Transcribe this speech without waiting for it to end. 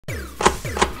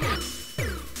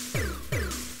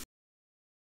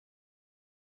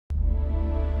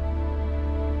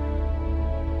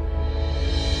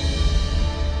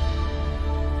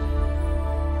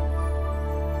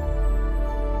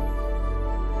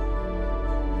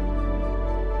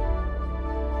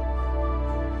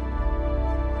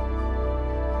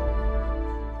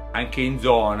Anche in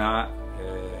zona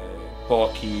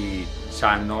pochi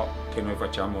sanno che noi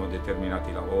facciamo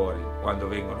determinati lavori. Quando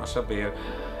vengono a sapere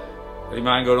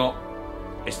rimangono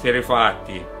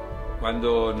esterrefatti.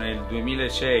 Quando nel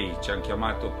 2006 ci hanno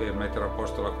chiamato per mettere a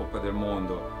posto la Coppa del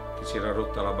Mondo, che si era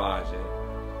rotta la base,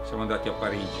 siamo andati a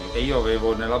Parigi e io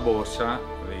avevo nella borsa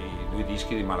i 2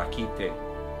 dischi di Malachite.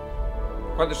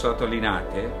 Quando sono stato a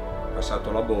Linate, ho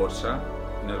passato la borsa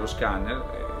nello scanner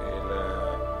e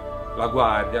la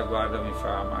guardia mi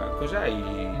fa: ma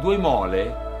cos'hai? 2 mole?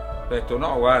 Ho detto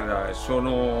no, guarda,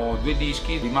 sono 2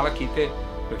 dischi di Malachite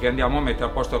perché andiamo a mettere a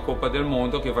posto la Coppa del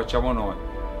Mondo che facciamo noi.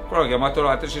 Quello che ha chiamato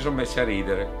l'altro si sono messi a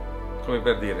ridere, come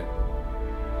per dire,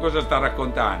 cosa sta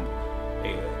raccontando? E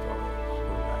io ho detto,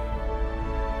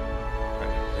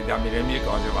 vabbè, vediamo le mie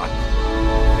cose,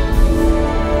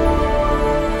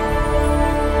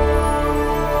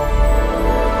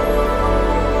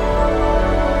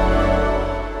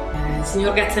 Il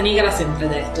signor Gazzaniga l'ha sempre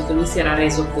detto che lui si era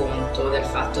reso conto del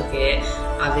fatto che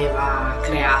aveva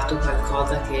creato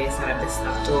qualcosa che sarebbe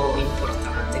stato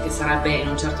importante, che sarebbe in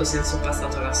un certo senso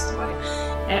passato alla storia.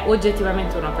 È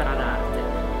oggettivamente un'opera d'arte,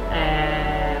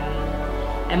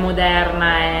 è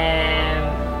moderna,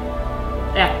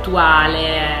 è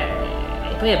attuale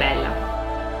e poi è bella,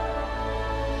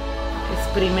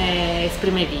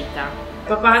 esprime vita.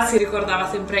 Papà si ricordava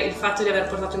sempre il fatto di aver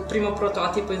portato il primo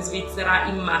prototipo in Svizzera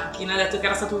in macchina, ha detto che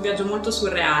era stato un viaggio molto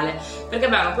surreale, perché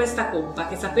avevano questa coppa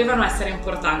che sapevano essere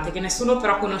importante, che nessuno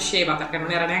però conosceva perché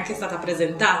non era neanche stata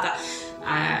presentata,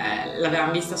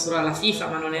 l'avevamo vista solo alla FIFA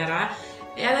ma non era,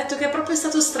 e ha detto che è proprio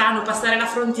stato strano passare la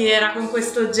frontiera con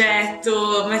questo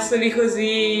oggetto messo lì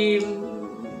così.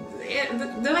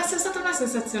 Deve essere stata una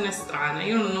sensazione strana,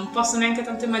 io non posso neanche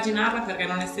tanto immaginarla perché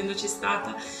non essendoci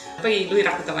stata. Poi lui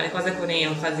raccontava le cose con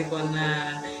enfasi,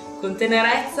 con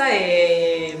tenerezza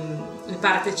e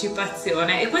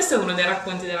partecipazione, e questo è uno dei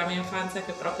racconti della mia infanzia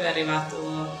che proprio è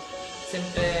arrivato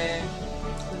sempre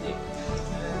così,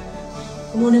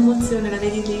 come un'emozione, la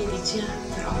vedi lì e dici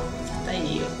ah però l'ho fatta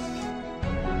io.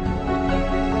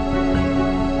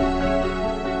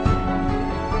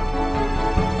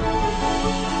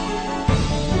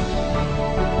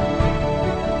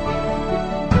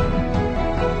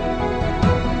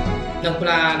 Dopo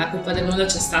la Coppa del Mondo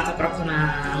c'è stata proprio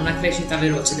una crescita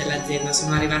veloce dell'azienda,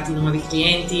 sono arrivati nuovi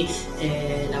clienti,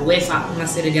 la UEFA, una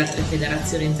serie di altre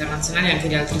federazioni internazionali, anche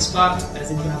di altri sport, per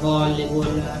esempio la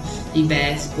volleyball, il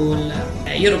baseball.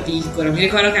 Io ero piccola, mi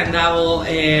ricordo che andavo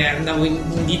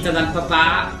in ditta dal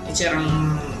papà e c'era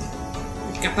un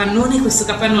capannone, questo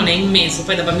capannone immenso,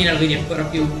 poi da bambina lo vedi ancora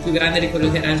più grande di quello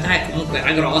che in realtà è, comunque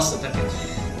era grosso perché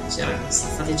c'erano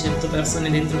state 100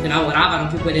 persone dentro che lavoravano,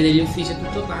 più quelle degli uffici e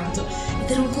tutto quanto, ed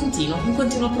era un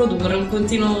continuo produrre, un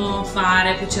continuo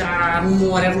fare, poi c'era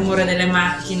il rumore delle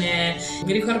macchine,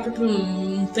 mi ricordo proprio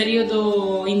un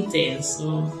periodo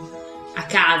intenso, a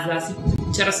casa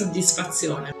c'era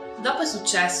soddisfazione. Dopo è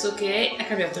successo che è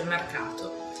cambiato il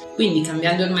mercato, quindi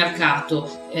cambiando il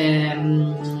mercato,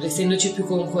 essendoci più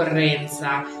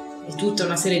concorrenza e tutta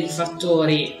una serie di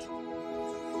fattori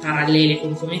paralleli e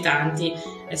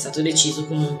concomitanti, è stato deciso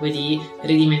comunque di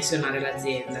ridimensionare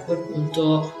l'azienda. A quel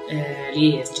punto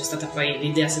lì c'è stata poi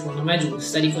l'idea, secondo me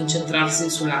giusta, di concentrarsi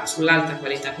sull'alta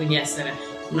qualità, quindi essere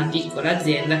una piccola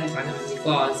azienda che fa grandi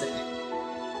cose.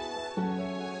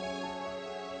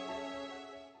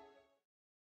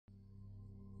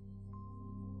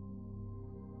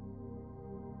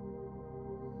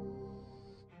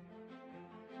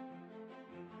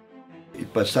 Il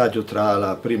passaggio tra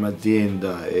la prima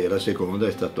azienda e la seconda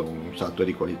è stato un salto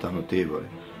di qualità notevole,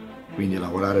 quindi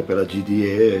lavorare per la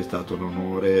GDE è stato un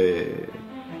onore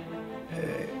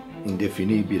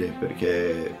indefinibile,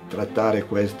 perché trattare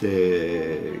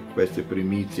queste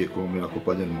primizie come la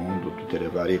Coppa del Mondo, tutte le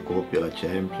varie coppie, la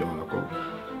Champions,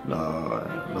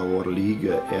 la World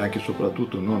League, e anche e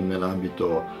soprattutto non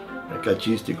nell'ambito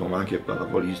calcistico ma anche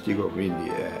pallavolistico,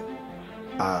 quindi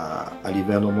a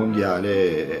livello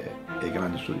mondiale è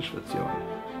grande soddisfazione.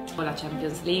 La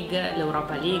Champions League,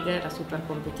 l'Europa League, la Super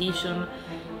Competition,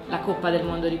 la Coppa del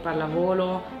Mondo di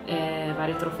pallavolo,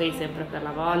 vari trofei sempre per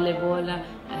la volleyball,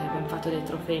 abbiamo fatto dei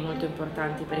trofei molto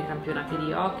importanti per i campionati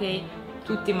di hockey,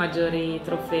 tutti i maggiori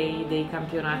trofei dei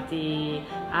campionati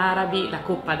arabi, la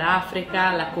Coppa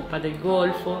d'Africa, la Coppa del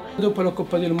Golfo. Dopo la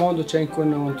Coppa del Mondo c'è anche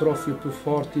un trofeo più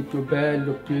forte, più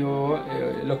bello,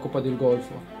 la Coppa del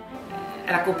Golfo. È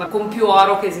la coppa con più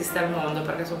oro che esiste al mondo,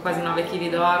 perché sono quasi 9 kg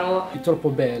d'oro. È troppo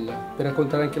bella per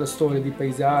raccontare anche la storia dei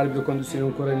paesi arabi, quando siamo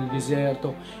ancora nel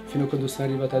deserto, fino a quando sono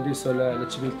arrivata adesso la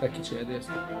civiltà che c'è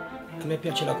adesso. A me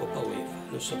piace la Coppa UEFA,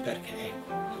 non so perché,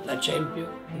 ecco. La Champions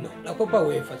no, la Coppa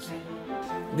UEFA sì.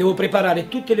 Devo preparare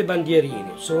tutte le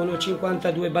bandierine, sono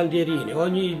 52 bandierine,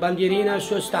 ogni bandierina ha il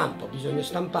suo stampo, bisogna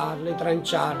stamparle,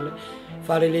 tranciarle,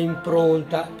 fare le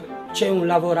impronte, c'è un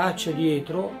lavoraccio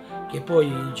dietro che poi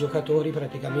i giocatori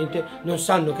praticamente non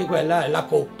sanno che quella è la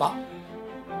coppa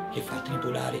che fa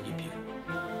tribolare di più.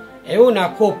 È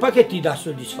una coppa che ti dà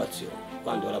soddisfazione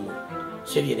quando la monti,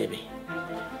 se viene bene.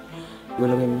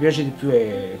 Quello che mi piace di più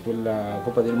è quella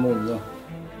Coppa del Mondo,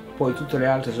 poi tutte le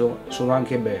altre sono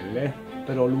anche belle,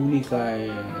 però l'unica è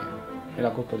la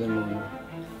Coppa del Mondo.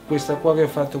 Questa qua che ho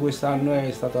fatto quest'anno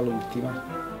è stata l'ultima,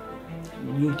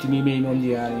 gli ultimi miei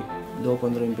mondiali, dopo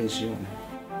andrò in pensione.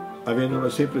 Avendolo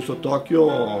sempre sott'occhio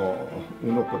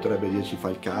uno potrebbe dirsi fa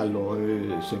il callo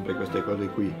e sempre queste cose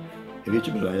qui,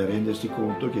 invece bisogna rendersi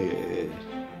conto che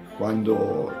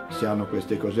quando si hanno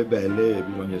queste cose belle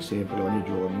bisogna sempre ogni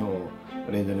giorno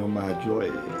rendere omaggio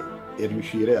e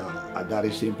riuscire a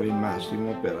dare sempre il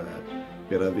massimo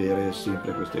per avere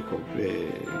sempre queste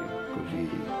coppe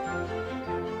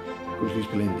così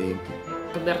splendenti.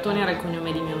 Bertoni era il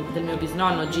cognome del mio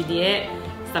bisnonno, GDE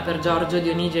sta per Giorgio,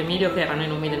 Dionigi e Emilio, che erano i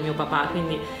nomi del mio papà,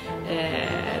 quindi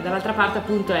dall'altra parte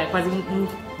appunto è quasi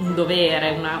un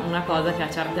dovere, una cosa che a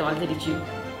certe volte dici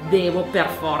devo per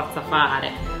forza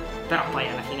fare, però poi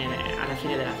alla fine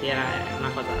della fiera è una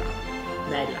cosa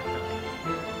bella,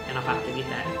 perché è una parte di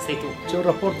te, sei tu. C'è un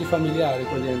rapporto familiare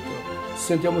qua dentro, ci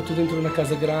sentiamo tutti dentro una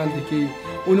casa grande che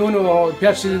ognuno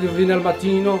piace di venire al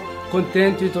mattino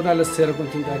contento di tornare la sera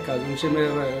contento a casa, non c'è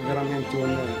veramente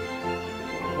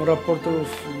un rapporto,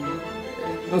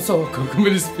 non so come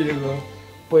li spiego.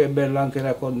 Poi è bello anche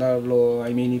raccontarlo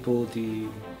ai miei nipoti,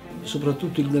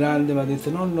 soprattutto il grande mi ha detto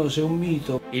nonno sei un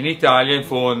mito. In Italia in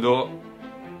fondo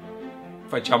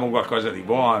facciamo qualcosa di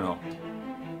buono,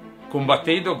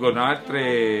 combattendo con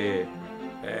altre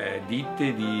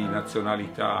ditte di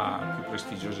nazionalità più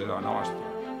prestigiose della nostra.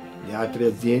 Le altre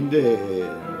aziende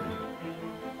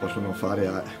possono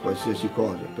fare qualsiasi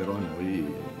cosa, però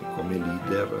noi come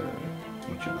leader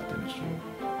non ci batte nessuno.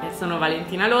 Sono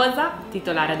Valentina Losa,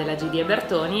 titolare della GDE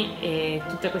Bertoni, e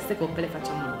tutte queste coppe le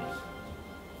facciamo noi.